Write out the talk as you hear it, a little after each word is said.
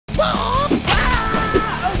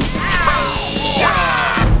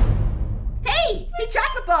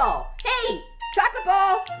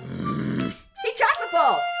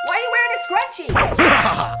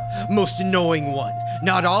most annoying one.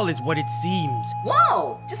 Not all is what it seems.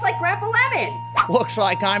 Whoa, just like Grandpa Lemon. Looks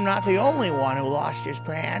like I'm not the only one who lost his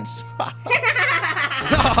pants.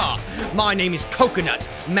 My name is Coconut,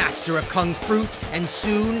 master of Kung Fruit, and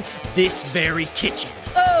soon, this very kitchen.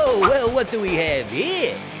 Oh, well, what do we have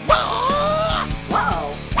here? Whoa.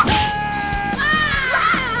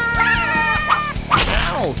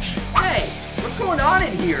 Ouch! Hey, what's going on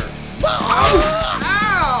in here? Ow!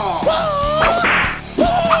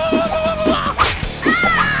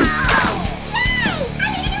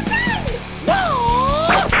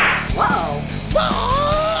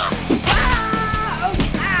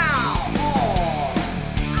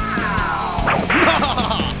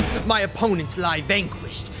 My opponents lie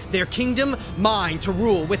vanquished. Their kingdom, mine to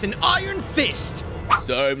rule with an iron fist.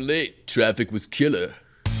 Sorry I'm late. Traffic was killer.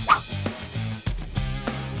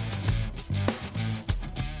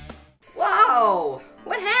 Whoa!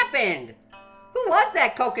 What happened? Who was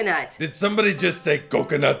that coconut? Did somebody just say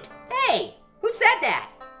coconut? Hey, who said that?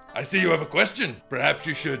 I see you have a question. Perhaps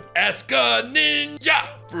you should ask a ninja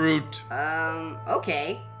fruit.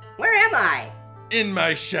 Okay. Where am I? In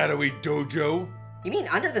my shadowy dojo. You mean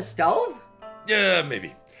under the stove? Yeah,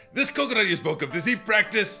 maybe. This coconut you spoke of, does he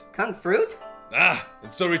practice? Kung Fruit? Ah,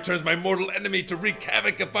 and so returns my mortal enemy to wreak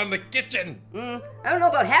havoc upon the kitchen. I don't know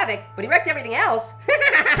about havoc, but he wrecked everything else.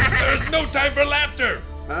 There's no time for laughter.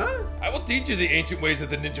 Huh? I will teach you the ancient ways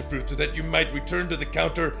of the ninja fruit so that you might return to the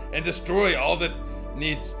counter and destroy all that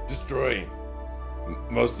needs destroying.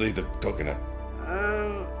 Mostly the coconut.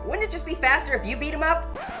 Wouldn't it just be faster if you beat him up?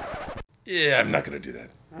 Yeah, I'm not gonna do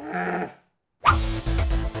that.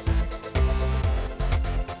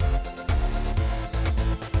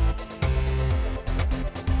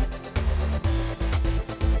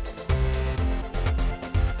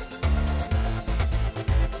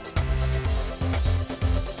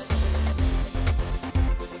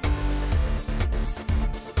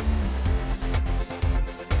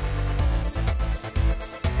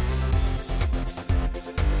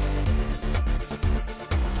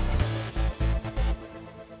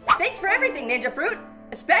 Thanks for everything, Ninja Fruit.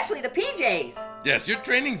 Especially the PJs. Yes, your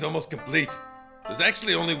training's almost complete. There's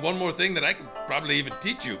actually only one more thing that I could probably even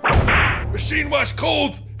teach you. Machine wash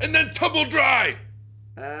cold and then tumble dry.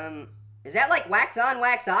 Is that like wax on,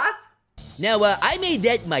 wax off? Now, I made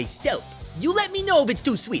that myself. You let me know if it's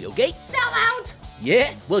too sweet, okay? Sell out!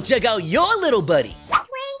 Yeah? Well, check out your little buddy. Twinkle,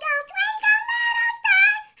 twinkle, little star,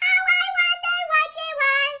 how I wonder what you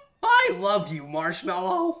are. I love you,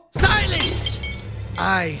 Marshmallow. Silence!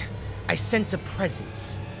 I sense a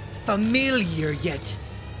presence. Familiar yet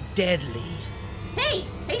deadly. Hey,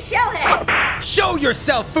 Shellhead! Show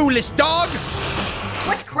yourself, foolish dog!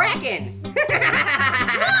 What's cracking?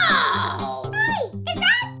 Wow! Hey, is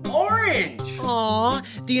that? Orange. Aw,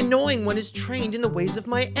 the annoying one is trained in the ways of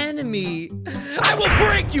my enemy. I will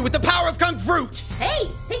break you with the power of Kung Fruit! Hey,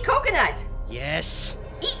 Coconut! Yes?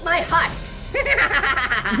 Eat my husk!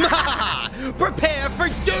 Prepare for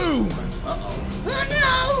doom! Uh-oh. Oh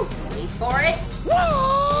no! Wait for it.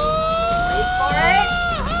 Wait for it.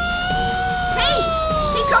 Hey,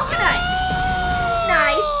 Coconut!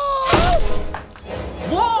 Knife!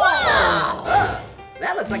 Whoa!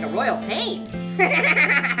 That looks like a royal pain.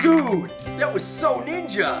 Dude, that was so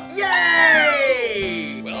ninja.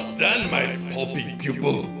 Yay! Well done, my pulpy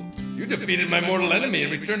pupil. You defeated my mortal enemy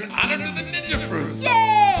and returned honor to the ninja fruits.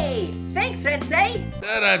 Yay! Thanks, Sensei.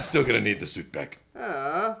 But I'm still gonna need the suit back.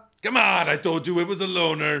 Come on, I told you it was a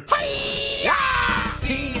loner.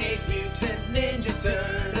 Teenage Mutant Ninja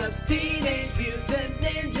Turtles, Teenage Mutant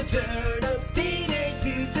Ninja Turtles, Teenage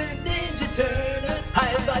Mutant Ninja Turtles.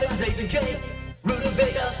 Higher bottom blazing cape,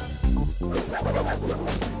 rutabaga.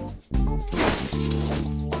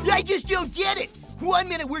 I just don't get it. 1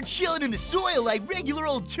 minute we're chilling in the soil like regular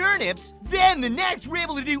old turnips, then the next we're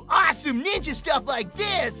able to do awesome ninja stuff like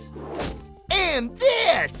this. And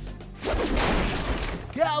this.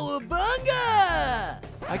 Cowabunga!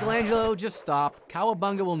 Michelangelo, just stop.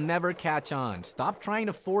 Cowabunga will never catch on. Stop trying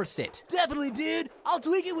to force it. Definitely, dude. I'll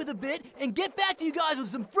tweak it with a bit and get back to you guys with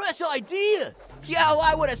some fresh ideas. Yo,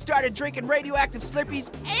 I would have started drinking radioactive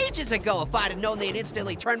Slurpees ages ago if I'd have known they'd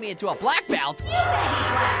instantly turn me into a black belt. You may be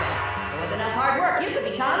black belts, but with enough hard work, you could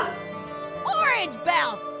become Orange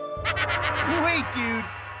belts. Wait, dude.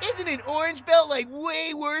 Isn't an orange belt like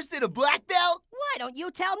way worse than a black belt? Why don't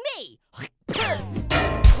you tell me?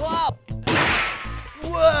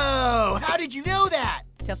 Whoa! How did you know that?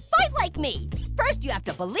 To fight like me, first you have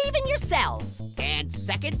to believe in yourselves. And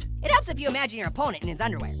second, It helps if you imagine your opponent in his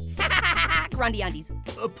underwear. Grundy undies.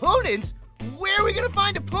 Opponents? Where are we gonna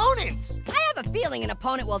find opponents? I have a feeling an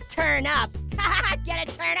opponent will turn up. Get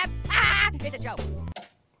it, turn up? It's a joke.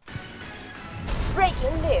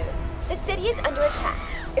 Breaking news. The city is under attack.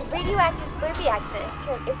 A radioactive Slurpee accident has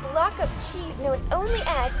turned a block of cheese known only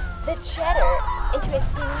as the cheddar into a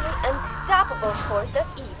seemingly unstoppable force of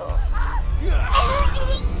evil.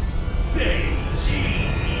 Say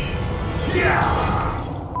cheese! Yeah!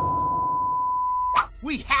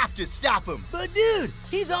 We have to stop him! But dude,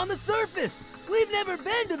 he's on the surface! We've never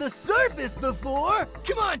been to the surface before!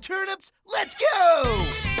 Come on, turnips, let's go!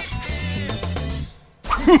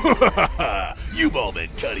 You've all been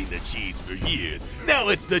cutting the cheese for years. Now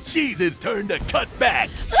it's the cheese's turn to cut back.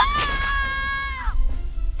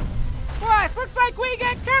 Boss, looks like we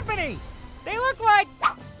got company. They look like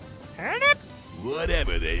turnips?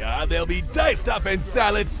 Whatever they are, they'll be diced up in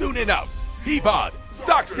salad soon enough. Heap on,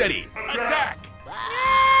 stock steady, attack!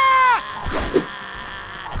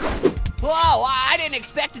 Whoa, I didn't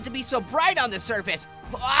expect it to be so bright on the surface.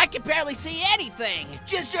 I can barely see anything.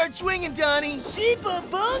 Just start swinging, Donnie. Sheepa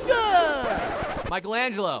bunga!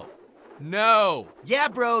 Michelangelo, no. Yeah,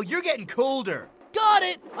 bro, you're getting colder. Got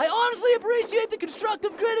it! I honestly appreciate the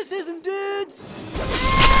constructive criticism, dudes!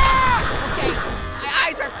 Okay, my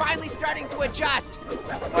eyes are finally starting to adjust.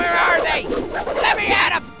 Where are they? Let me at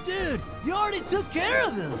them! Dude, you already took care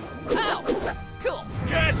of them. Oh, cool.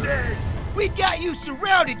 Curses! We've got you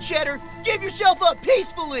surrounded, Cheddar. Give yourself up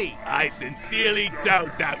peacefully. I sincerely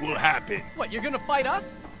doubt that will happen. What, you're gonna fight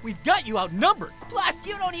us? We've got you outnumbered. Plus,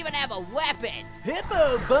 you don't even have a weapon.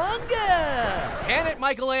 Hippo bunga! Can it,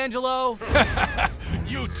 Michelangelo?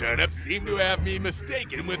 You turnips seem to have me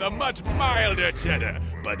mistaken with a much milder cheddar,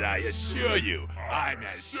 but I assure you, I'm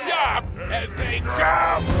as sharp as they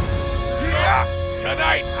come.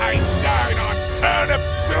 Tonight I dine on turnip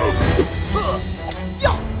soup.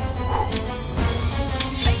 Yo!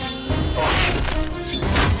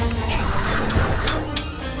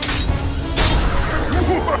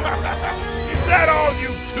 Is that all you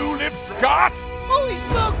tulips got? Holy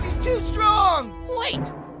smokes, he's too strong! Wait,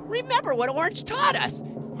 remember what Orange taught us.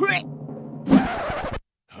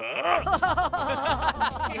 Huh?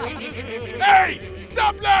 Hey,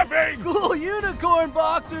 stop laughing! Cool unicorn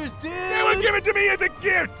boxers, dude! They were given to me as a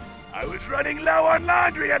gift! I was running low on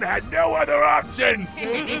laundry and had no other options!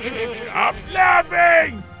 Stop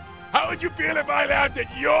laughing! How would you feel if I laughed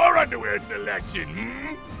at your underwear selection,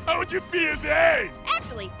 hmm? How would you feel then?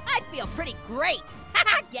 Actually, I'd feel pretty great.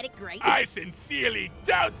 Get it, great? I sincerely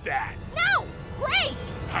doubt that. No!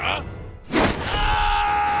 Great! Huh?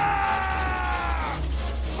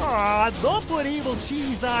 Aw, don't put evil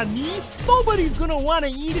cheese on me. Nobody's gonna want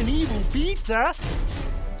to eat an evil pizza.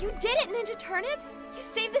 You did it, Ninja Turnips! You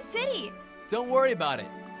saved the city! Don't worry about it.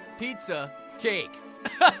 Pizza, cake.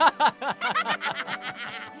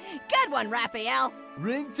 Good one, Raphael.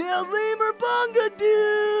 Ringtail lemur bunga,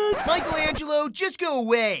 dude! Michelangelo, just go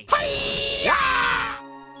away. Hi-ya!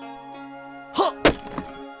 Huh!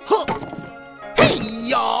 Huh!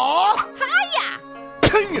 Hey-ya! Hiya!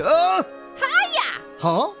 Hiya! Hiya!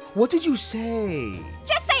 Huh? What did you say?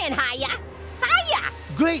 Just saying hiya. Hiya!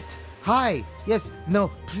 Great! Hi. Yes,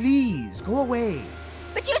 no, please, go away.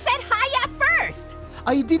 But you said hiya first.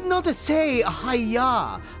 I did not say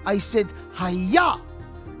hiya. I said hiya.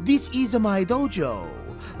 This is my dojo.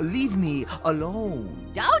 Leave me alone.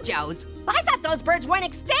 Dojos? I thought those birds went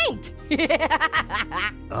extinct.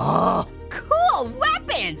 Ah. Cool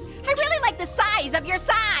weapons. I really like the size of your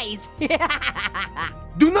size.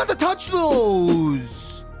 Do not touch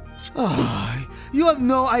those. Ah, you have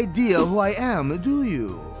no idea who I am, do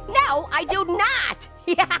you? No, I do not.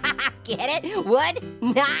 Get it? Would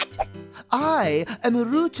not? I am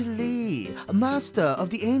Root Lee, master of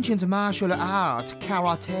the ancient martial art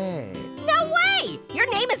karate. No way! Your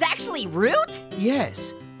name is actually Root?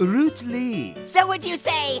 Yes, Root Lee. So would you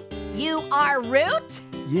say you are Root?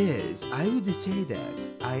 Yes, I would say that.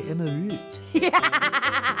 I am a Root.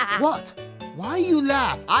 What? Why you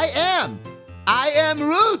laugh? I am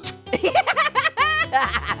Root!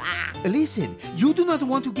 Listen, you do not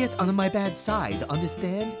want to get on my bad side,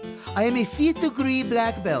 understand? I am a 5th degree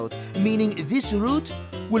black belt, meaning this route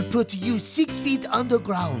will put you 6 feet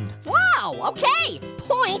underground. Wow, okay.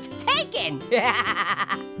 Point taken.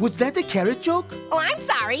 Was that a carrot joke? Oh, I'm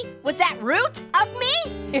sorry. Was that Root of me?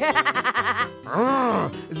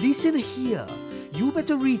 Listen here. You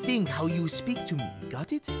better rethink how you speak to me,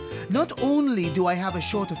 got it? Not only do I have a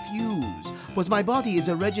short fuse, but my body is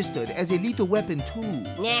registered as a lethal weapon too.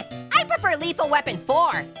 Nah, I prefer Lethal Weapon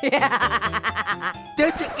 4.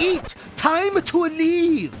 That's it! Time to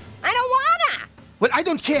leave! I don't wanna! Well, I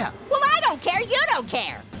don't care. Well, I don't care, you don't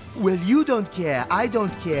care. Well, you don't care, I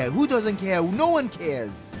don't care. Who doesn't care? No one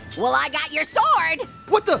cares. Well, I got your sword.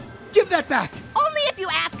 What the? Give that back! Only if you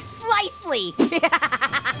ask Slicely.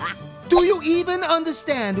 Do you even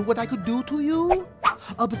understand what I could do to you?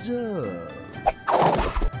 Observe.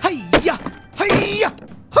 Hiya! Hiya!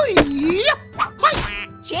 Hiya! Hiya!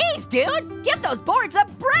 Jeez, dude, give those boards a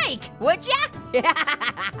break, would ya?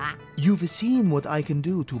 You've seen what I can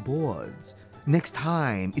do to boards. Next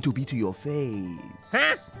time, it will be to your face.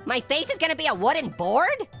 Huh? My face is gonna be a wooden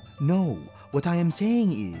board? No, what I am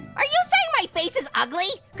saying is... Are you saying my face is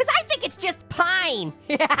ugly? Because I think it's just pine.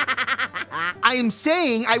 I am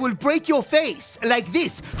saying I will break your face like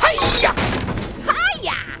this. Hiya!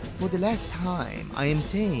 Hiya! For the last time, I am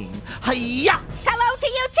saying hiya! Hello to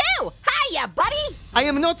you too! Hiya, buddy! I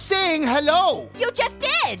am not saying hello! You just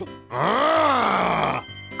did!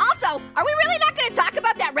 Also, are we really not gonna talk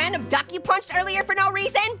about that random duck you punched earlier for no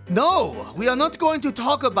reason? No, we are not going to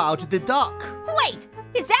talk about the duck. Wait,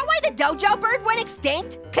 is that why the dojo bird went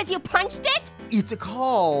extinct? Cause you punched it? It's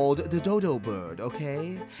called the dodo bird,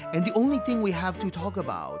 okay? And the only thing we have to talk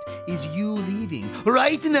about is you leaving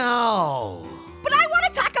right now. But I want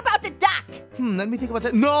to talk about the duck. Let me think about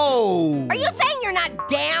that. No! Are you saying you're not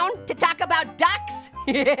down to talk about ducks?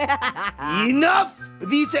 Enough!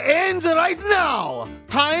 This ends right now!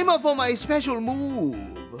 Time for my special move.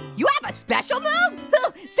 You have a special move?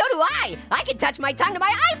 So do I. I can touch my tongue to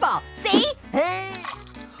my eyeball. See?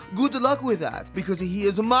 Good luck with that, because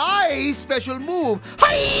here's my special move.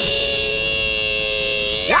 Hi-ya!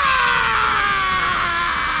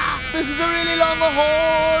 This is a really long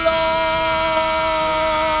hole.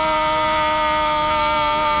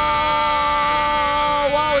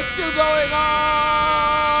 Wow, it's still going on.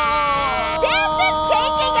 This is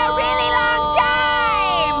taking a really long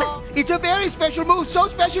time. It's a very special move, so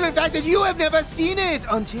special in fact that you have never seen it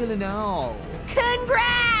until now.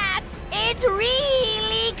 Congrats! It's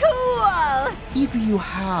really cool. If you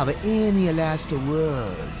have any last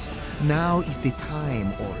words, now is the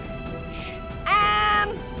time, Orange.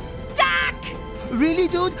 Duck! Really,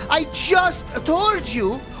 dude? I just told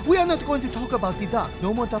you we are not going to talk about the duck.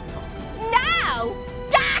 No more duck talk. No!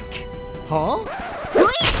 Duck! Huh?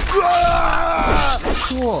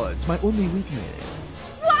 Swords, my only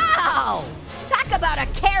weakness. Wow! Talk about a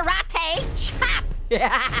karate chop!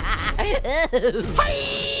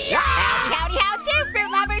 Howdy, fruit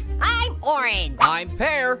lovers! I'm Orange. I'm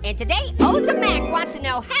Pear. And today, Ozamak wants to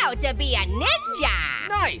know how to be a ninja.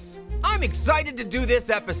 Nice! I'm excited to do this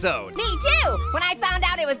episode. Me too! When I found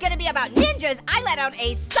out it was gonna be about ninjas, I let out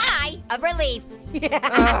a sigh of relief.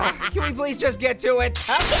 Can we please just get to it?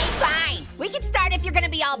 Okay, fine. We can start if you're gonna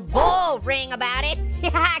be all boring about it.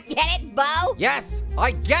 Get it, Bo? Yes,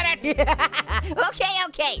 I get it.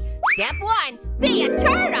 Okay. Step 1, be a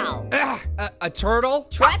turtle. A turtle?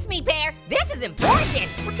 Trust me, Pear, this is important.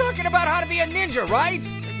 We're talking about how to be a ninja, right?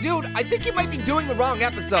 Dude, I think you might be doing the wrong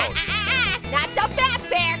episode. Not so fast,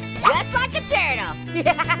 Pear. Just like a turtle.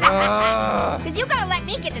 Because you gotta let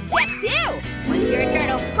me get to step 2. Once you're a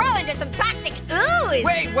turtle, crawl into some toxic ooze.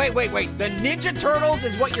 Wait. The Ninja Turtles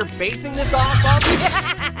is what you're basing this off of?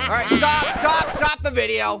 All right, stop the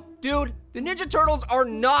video. Dude, the Ninja Turtles are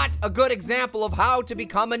not a good example of how to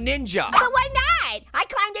become a ninja. But why not? I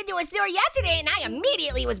climbed into a sewer yesterday and I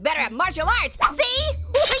immediately was better at martial arts. See?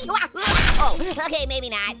 Oh, okay, maybe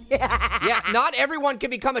not. Yeah, not everyone can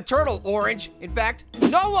become a turtle, Orange. In fact,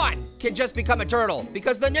 no one can just become a turtle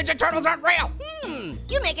because the Ninja Turtles aren't real.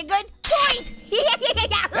 You make a good point.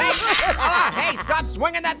 Hey, stop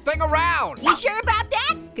swinging that thing around. You sure about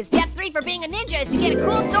that? Because step 3 for being a ninja is to get a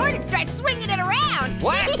cool sword and start swinging it around.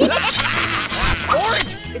 What?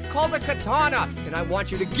 Orange, it's called a katana, and I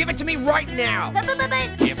want you to give it to me right now.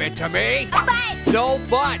 Give it to me. No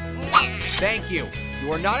buts. Thank you.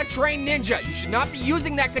 You are not a trained ninja. You should not be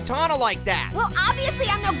using that katana like that. Well, obviously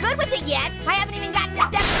I'm no good with it yet. I haven't even gotten to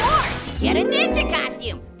step 4. Get a ninja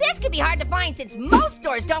costume. This could be hard to find since most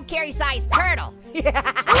stores don't carry size turtle.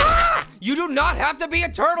 You do not have to be a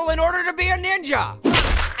turtle in order to be a ninja.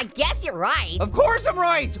 I guess you're right. Of course I'm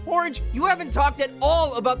right. Orange, you haven't talked at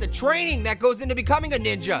all about the training that goes into becoming a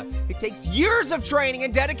ninja. It takes years of training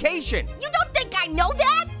and dedication. You don't think I know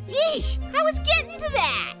that? Yeesh, I was getting to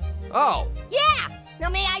that. Oh. Yeah. Now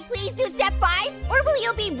may I please do step 5? Or will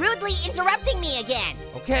you be rudely interrupting me again?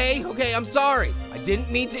 Okay, I'm sorry. I didn't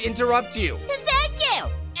mean to interrupt you. Thank you.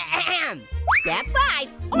 Step 5,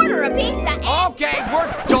 order a pizza and... Okay, we're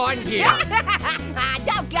done here.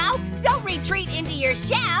 Don't go. Don't retreat into your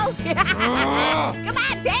shell. Come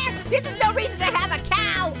on, Pear. This is no reason to have a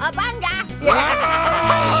cow, a bunga.